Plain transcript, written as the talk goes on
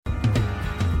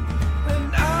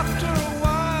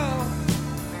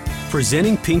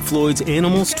Presenting Pink Floyd's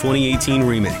Animals 2018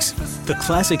 remix, the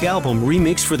classic album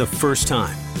remixed for the first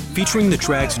time, featuring the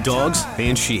tracks Dogs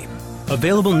and Sheep.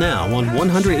 Available now on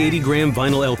 180-gram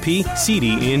vinyl LP,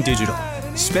 CD, and digital.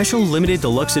 Special limited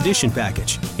deluxe edition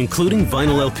package, including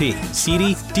vinyl LP,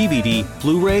 CD, DVD,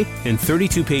 Blu-ray, and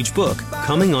 32-page book,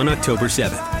 coming on October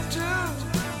 7th.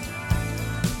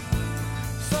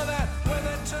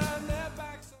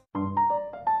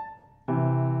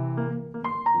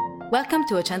 Welcome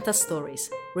to Ochenta Stories,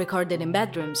 recorded in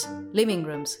bedrooms, living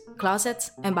rooms,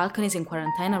 closets, and balconies in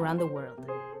quarantine around the world.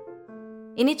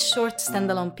 In each short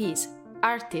standalone piece,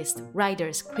 artists,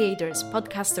 writers, creators,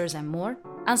 podcasters, and more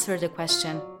answer the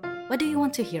question, what do you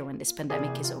want to hear when this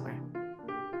pandemic is over?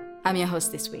 I'm your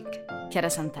host this week, Chiara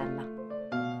Santella.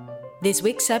 This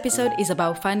week's episode is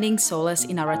about finding solace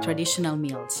in our traditional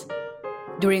meals.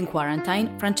 During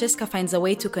quarantine, Francesca finds a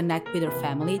way to connect with her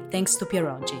family thanks to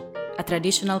pierogi, a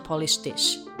traditional Polish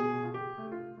dish.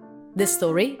 The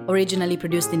story, originally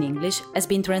produced in English, has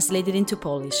been translated into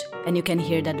Polish, and you can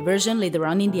hear that version later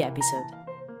on in the episode.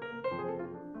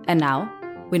 And now,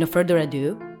 with no further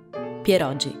ado,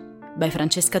 Pierogi by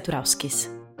Francesca Turauskis.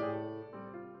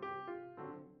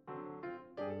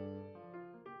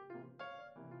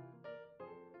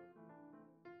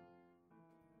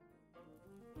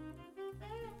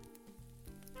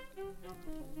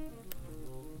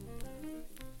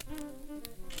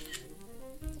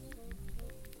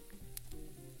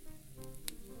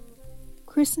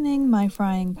 Christening my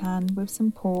frying pan with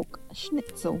some pork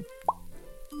schnitzel.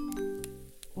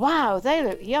 Wow, they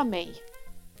look yummy.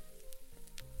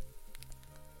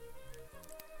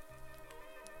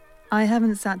 I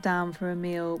haven't sat down for a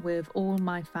meal with all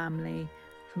my family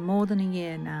for more than a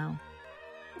year now.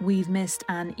 We've missed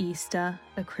an Easter,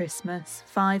 a Christmas,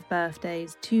 5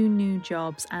 birthdays, 2 new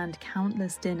jobs, and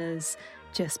countless dinners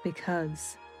just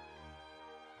because.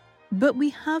 But we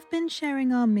have been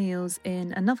sharing our meals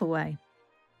in another way.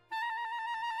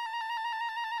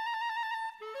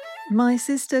 My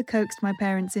sister coaxed my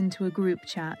parents into a group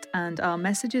chat, and our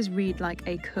messages read like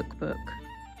a cookbook.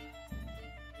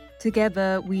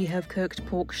 Together, we have cooked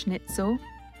pork schnitzel,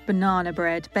 banana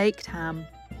bread, baked ham,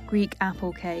 Greek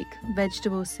apple cake,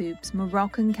 vegetable soups,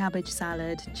 Moroccan cabbage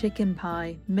salad, chicken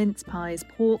pie, mince pies,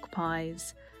 pork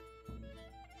pies.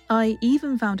 I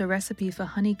even found a recipe for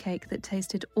honey cake that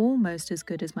tasted almost as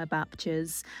good as my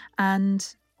babcia's,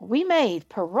 and we made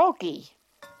pierogi.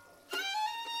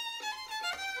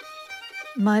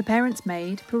 My parents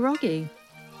made pierogi.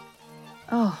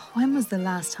 Oh, when was the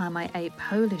last time I ate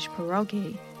Polish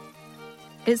pierogi?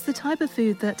 It's the type of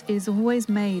food that is always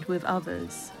made with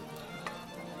others.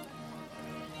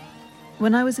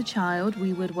 When I was a child,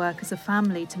 we would work as a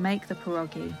family to make the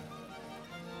pierogi.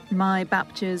 My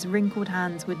babcia's wrinkled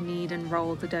hands would knead and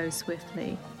roll the dough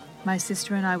swiftly. My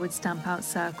sister and I would stamp out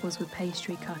circles with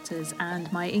pastry cutters, and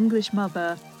my English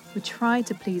mother would try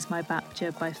to please my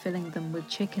babcia by filling them with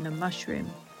chicken and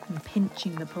mushroom and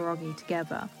pinching the pierogi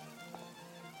together.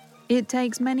 It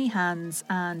takes many hands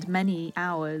and many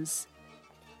hours.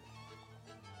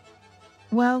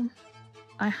 Well,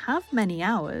 I have many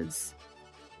hours.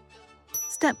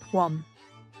 Step 1.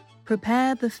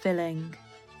 Prepare the filling.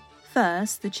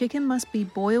 First, the chicken must be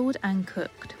boiled and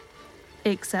cooked.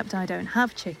 Except I don't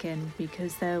have chicken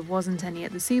because there wasn't any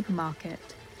at the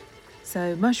supermarket.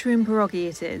 So mushroom pierogi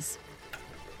it is.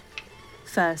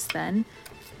 First then,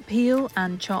 peel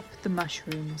and chop the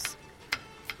mushrooms.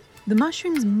 The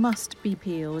mushrooms must be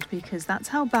peeled because that's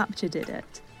how babcia did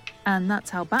it. And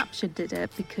that's how babcia did it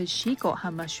because she got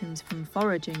her mushrooms from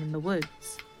foraging in the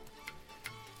woods.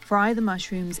 Fry the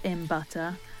mushrooms in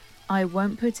butter. I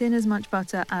won't put in as much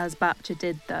butter as babcia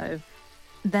did though.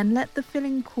 Then let the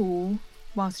filling cool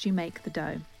whilst you make the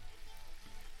dough.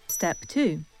 Step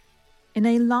 2. In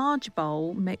a large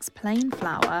bowl, mix plain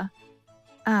flour.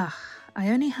 I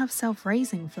only have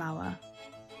self-raising flour.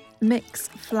 Mix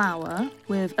flour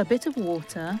with a bit of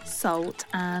water, salt,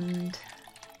 and...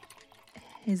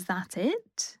 is that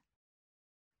it?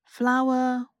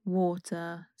 Flour,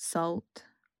 water, salt.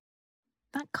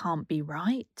 That can't be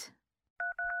right.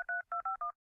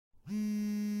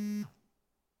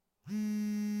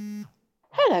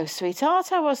 Hello,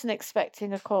 sweetheart. I wasn't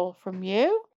expecting a call from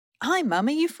you. Hi, Mum,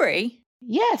 are you free?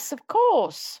 Yes, of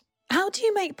course. How do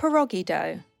you make pierogi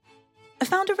dough? I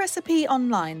found a recipe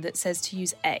online that says to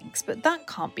use eggs, but that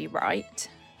can't be right.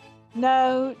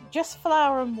 No, just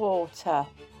flour and water.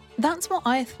 That's what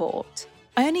I thought.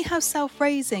 I only have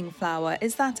self-raising flour.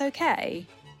 Is that okay?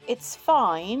 It's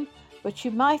fine, but you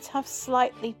might have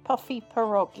slightly puffy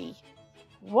pierogi.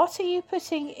 What are you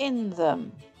putting in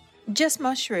them? Just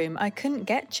mushroom. I couldn't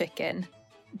get chicken.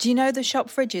 Do you know the shop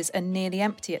fridges are nearly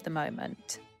empty at the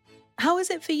moment? How is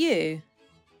it for you?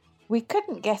 We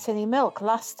couldn't get any milk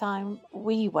last time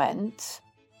we went.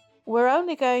 We're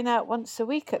only going out once a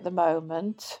week at the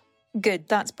moment. Good,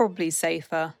 that's probably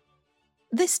safer.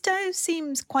 This dough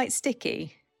seems quite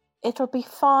sticky. It'll be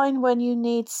fine when you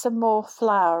need some more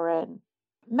flour in.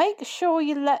 Make sure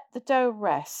you let the dough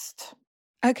rest.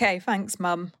 Okay, thanks,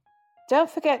 Mum. Don't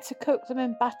forget to cook them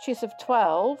in batches of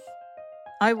 12.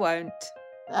 I won't.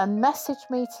 And message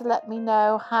me to let me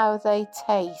know how they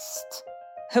taste.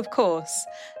 Of course.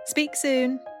 Speak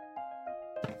soon.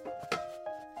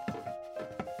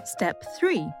 Step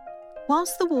 3.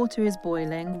 Whilst the water is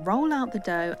boiling, roll out the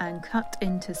dough and cut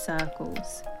into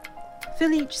circles.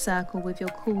 Fill each circle with your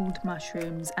cooled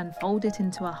mushrooms and fold it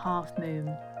into a half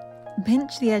moon.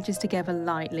 Pinch the edges together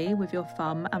lightly with your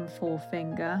thumb and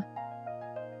forefinger.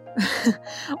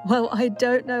 Well, I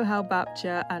don't know how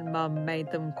Babcia and Mum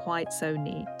made them quite so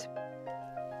neat.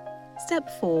 Step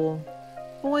 4.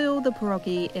 Boil the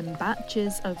pierogi in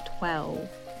batches of 12.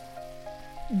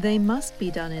 They must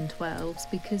be done in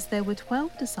 12s because there were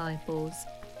 12 disciples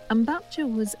and Babcia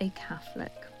was a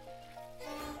Catholic.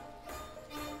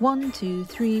 1, 2,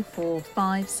 3, 4,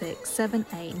 5, 6, 7,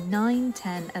 8, 9,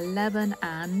 10, 11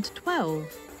 and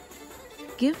 12.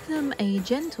 Give them a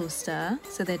gentle stir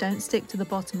so they don't stick to the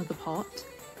bottom of the pot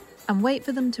and wait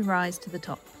for them to rise to the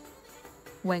top.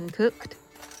 When cooked,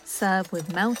 serve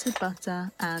with melted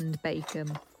butter and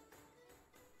bacon.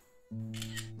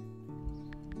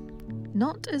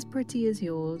 Not as pretty as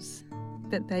yours,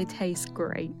 but they taste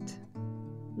great.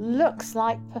 Looks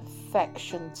like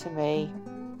perfection to me.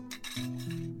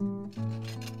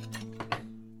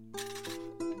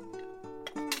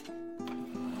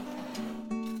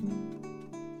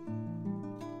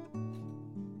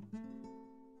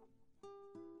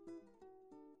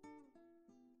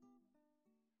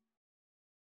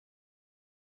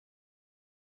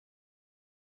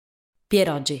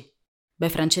 Pierogi by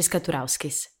Francesca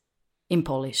Turauskis in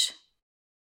Polish.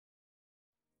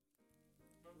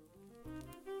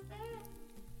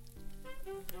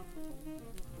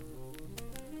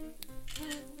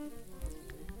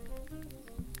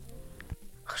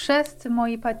 Chrzest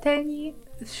mojej patelni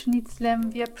z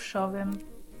szniclem wieprzowym.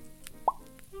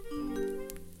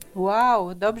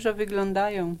 Wow, dobrze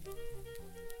wyglądają.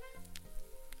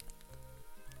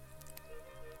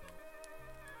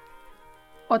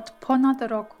 Od ponad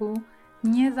roku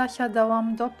nie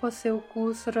zasiadałam do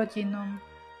posiłku z rodziną.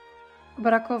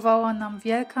 Brakowała nam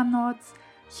Wielkanoc,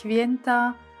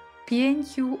 święta,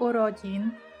 5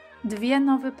 urodzin, 2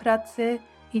 nowe prace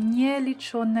i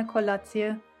nieliczone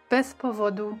kolacje bez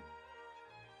powodu.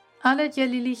 Ale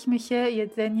dzieliliśmy się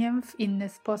jedzeniem w inny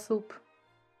sposób.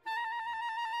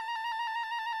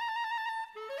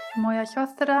 Moja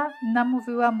siostra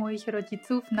namówiła moich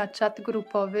rodziców na czat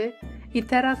grupowy i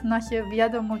teraz nasze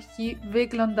wiadomości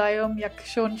wyglądają jak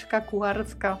książka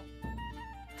kucharska.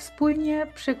 Wspólnie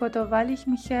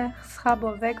przygotowaliśmy się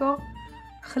schabowego,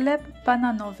 chleb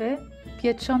bananowy,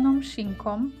 pieczoną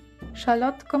szynką,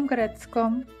 szalotką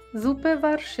grecką, zupę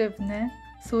warszywny,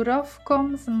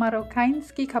 surówką z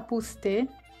marokańskiej kapusty,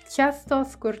 ciasto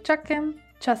z kurczakiem,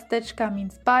 ciasteczka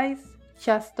mince pies,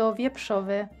 ciasto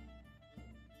wieprzowe.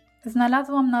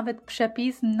 Znalazłam nawet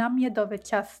przepis na miodowe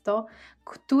ciasto,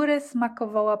 które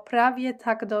smakowało prawie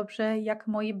tak dobrze jak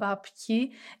mojej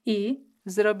babci i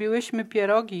Zrobiłyśmy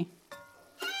pierogi.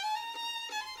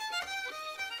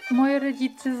 moi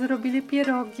rodzice zrobili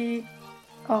pierogi.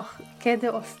 Och,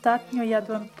 kiedy ostatnio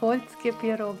jadłem polskie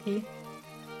pierogi.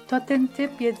 To ten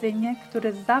typ jedzenia,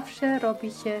 który zawsze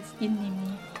robi się z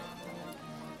innymi.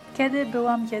 Kiedy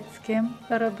byłam dzieckiem,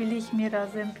 robiliśmy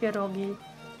razem pierogi.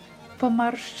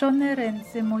 Pomarszczone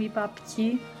ręce mojej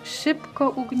babci szybko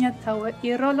ugniatały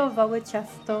i rolowały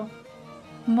ciasto.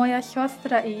 Moja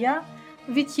siostra i ja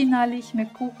wycinaliśmy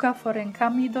kółka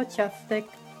foremkami do ciastek,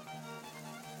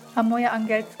 a moja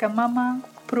angielska mama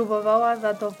próbowała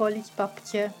zadowolić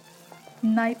babcię,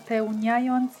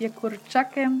 napełniając je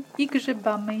kurczakiem i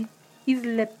grzybami i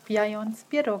zlepiając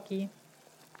pierogi.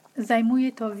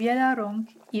 Zajmuje to wiele rąk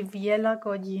i wiele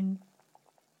godzin.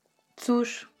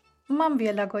 Cóż, mam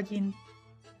wiele godzin.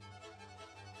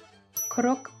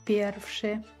 Krok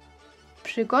pierwszy.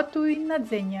 Przygotuj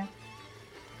nadzenie.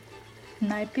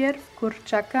 Najpierw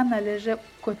kurczaka należy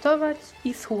ugotować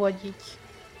i schłodzić.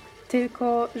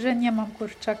 Tylko, że nie mam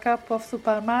kurczaka, bo w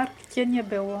supermarkecie nie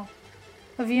było.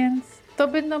 Więc to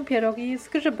będą pierogi z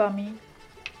grzybami.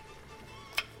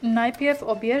 Najpierw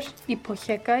obierz i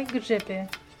posiekaj grzyby.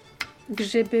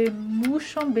 Grzyby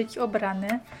muszą być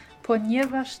obrane,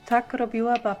 ponieważ tak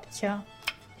robiła babcia.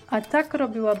 A tak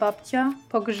robiła babcia,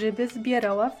 bo grzyby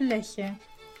zbierała w lesie.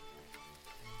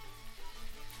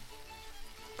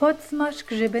 Podsmaż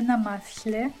grzyby na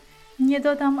maśle, nie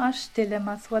dodam aż tyle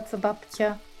masła co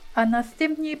babcia, a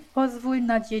następnie pozwól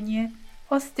nadzienie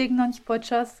ostygnąć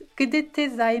podczas gdy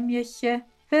ty zajmiesz się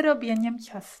wyrobieniem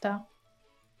ciasta.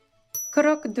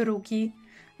 Krok drugi.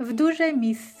 W dużej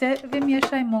misce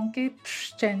wymieszaj mąkę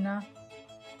pszczena.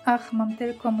 Ach, mam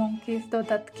tylko mąki z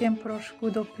dodatkiem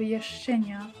proszku do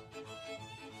pieszczenia.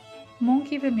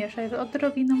 Mąki wymieszaj z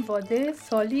odrobiną wody,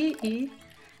 soli i...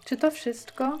 Czy to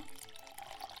wszystko?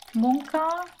 Mąka,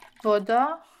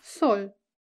 woda, sól.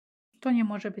 To nie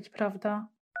może być prawda.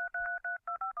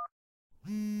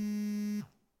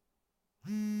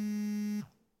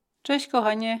 Cześć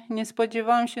kochanie, nie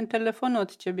spodziewałam się telefonu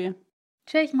od ciebie.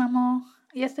 Cześć mamo,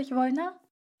 jesteś wolna?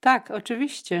 Tak,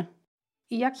 oczywiście.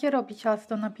 I jak się robi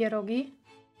ciasto na pierogi?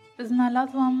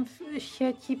 Znalazłam w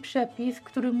sieci przepis,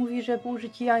 który mówi, żeby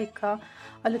użyć jajka,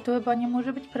 ale to chyba nie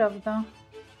może być prawda.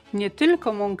 Nie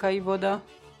tylko mąka i woda.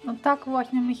 No tak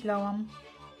właśnie myślałam.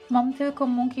 Mam tylko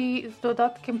mąki z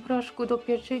dodatkiem proszku do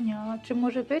pieczenia. Czy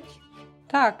może być?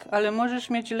 Tak, ale możesz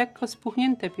mieć lekko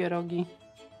spuchnięte pierogi.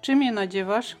 Czym je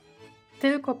nadziewasz?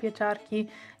 Tylko pieczarki.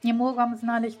 Nie mogłam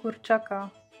znaleźć kurczaka.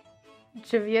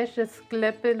 Czy wiesz, że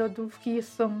sklepy, lodówki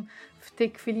są w tej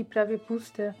chwili prawie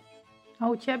puste? A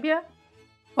u ciebie?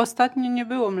 Ostatnio nie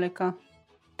było mleka.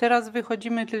 Teraz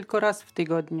wychodzimy tylko raz w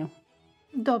tygodniu.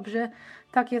 Dobrze,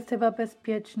 tak jest chyba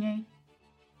bezpieczniej.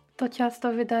 To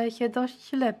ciasto wydaje się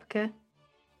dość lepkie.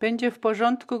 Będzie w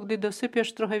porządku, gdy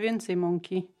dosypiesz trochę więcej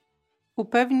mąki.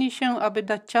 Upewnij się, aby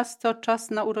dać ciasto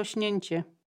czas na urośnięcie.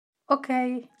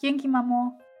 Okej, dzięki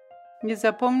mamo. Nie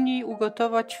zapomnij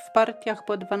ugotować w partiach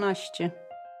po 12.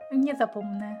 Nie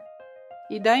zapomnę.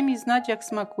 I daj mi znać, jak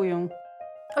smakują.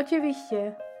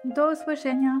 Oczywiście. Do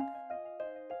usłyszenia.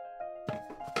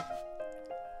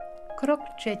 Krok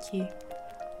trzeci.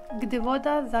 Gdy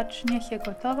woda zacznie się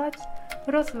gotować,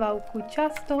 rozwałkuj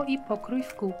ciasto i pokrój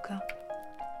w kółka.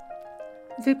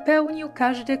 Wypełnił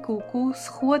każde kółko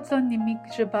schłodzonymi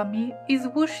grzybami i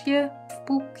złóż je w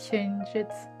półksiężyc.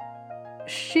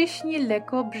 Ściśnij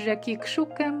lekko brzegi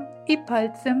kciukiem i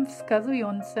palcem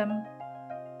wskazującym.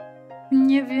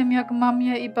 Nie wiem, jak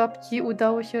mamie i babci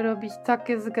udało się robić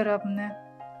takie zgrabne.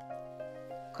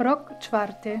 Krok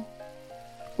czwarty.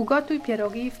 Ugotuj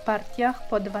pierogi w partiach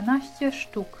po 12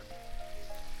 sztuk.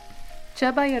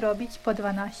 Trzeba je robić po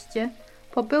 12,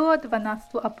 bo było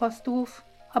 12 apostołów,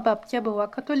 a babcia była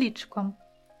katoliczką.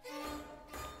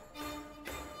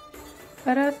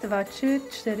 Raz, 2, 3,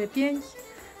 4, 5,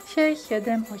 6,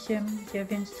 7, 8,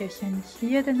 9, 10,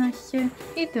 11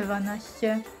 i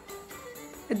 12.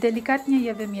 Delikatnie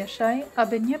je wymieszaj,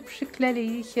 aby nie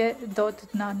przykleili się do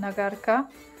dna nagarka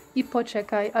i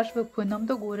poczekaj, aż wypłyną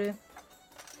do góry.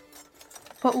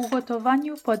 Po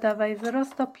ugotowaniu podawaj z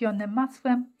roztopionym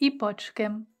masłem i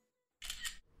boczkiem.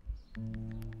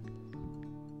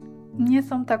 Nie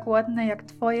są tak ładne jak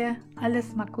twoje, ale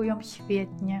smakują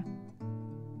świetnie.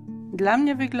 Dla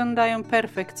mnie wyglądają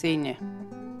perfekcyjnie.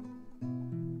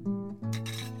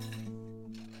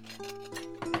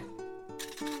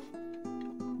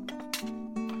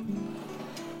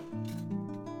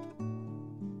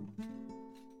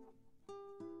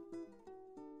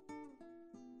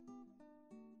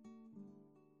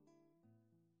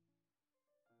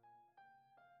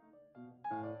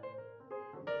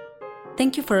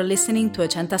 Thank you for listening to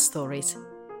Ochenta Stories.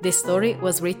 This story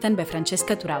was written by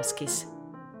Francesca Turauskis.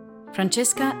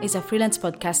 Francesca is a freelance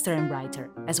podcaster and writer,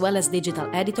 as well as digital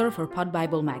editor for Pod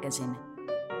Bible magazine.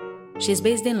 She is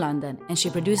based in London, and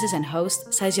she produces and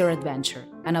hosts Size Your Adventure,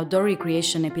 an outdoor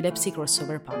recreation epilepsy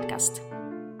crossover podcast.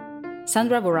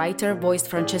 Sandra Vorreiter voiced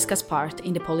Francesca's part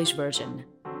in the Polish version.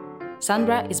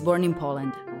 Sandra is born in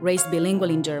Poland, raised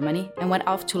bilingual in Germany, and went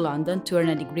off to London to earn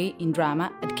a degree in drama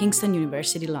at Kingston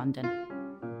University, London.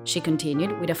 She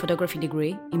continued with a photography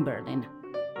degree in Berlin.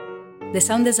 The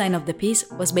sound design of the piece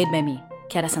was made by me,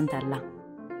 Chiara Santella.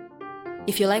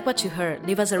 If you like what you heard,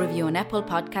 leave us a review on Apple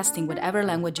Podcast in whatever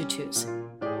language you choose.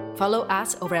 Follow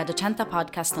us over at Ochenta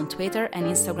Podcast on Twitter and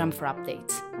Instagram for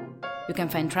updates. You can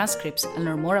find transcripts and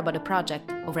learn more about the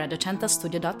project over at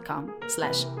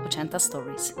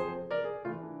ochentastudio.com/ochentastories.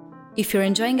 If you're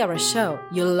enjoying our show,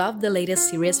 you'll love the latest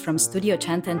series from Studio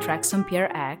Ochenta and Traxon Pierre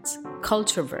Acts,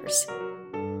 Cultureverse.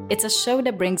 It's a show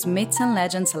that brings myths and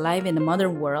legends alive in the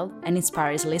modern world and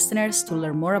inspires listeners to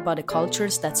learn more about the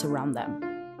cultures that surround them.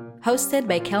 Hosted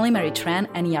by Kelly Marie Tran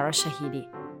and Yara Shahidi.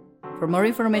 For more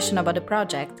information about the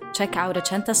project, check out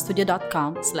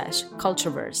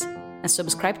ochentastudio.com/cultureverse and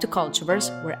subscribe to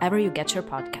Cultureverse wherever you get your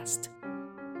podcast.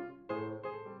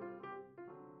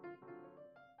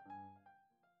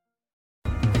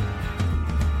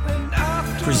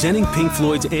 Presenting Pink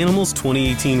Floyd's Animals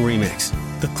 2018 remix.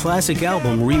 The classic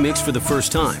album remixed for the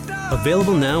first time.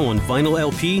 Available now on vinyl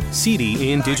LP,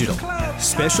 CD, and digital.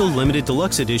 Special limited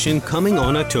deluxe edition coming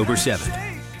on October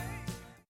 7th.